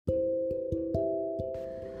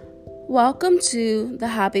Welcome to The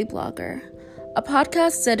Happy Blogger, a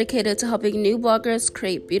podcast dedicated to helping new bloggers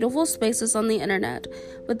create beautiful spaces on the internet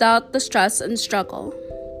without the stress and struggle.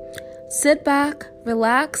 Sit back,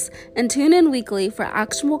 relax, and tune in weekly for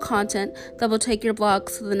actionable content that will take your blog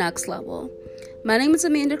to the next level. My name is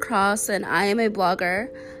Amanda Cross, and I am a blogger.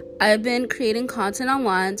 I've been creating content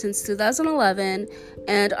online since 2011,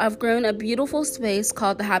 and I've grown a beautiful space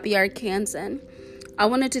called the Happy Arkansan. I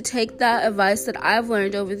wanted to take that advice that I've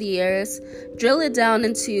learned over the years, drill it down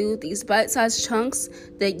into these bite-sized chunks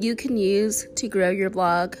that you can use to grow your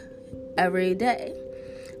blog every day.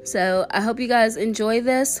 So I hope you guys enjoy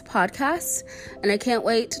this podcast, and I can't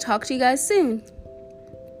wait to talk to you guys soon.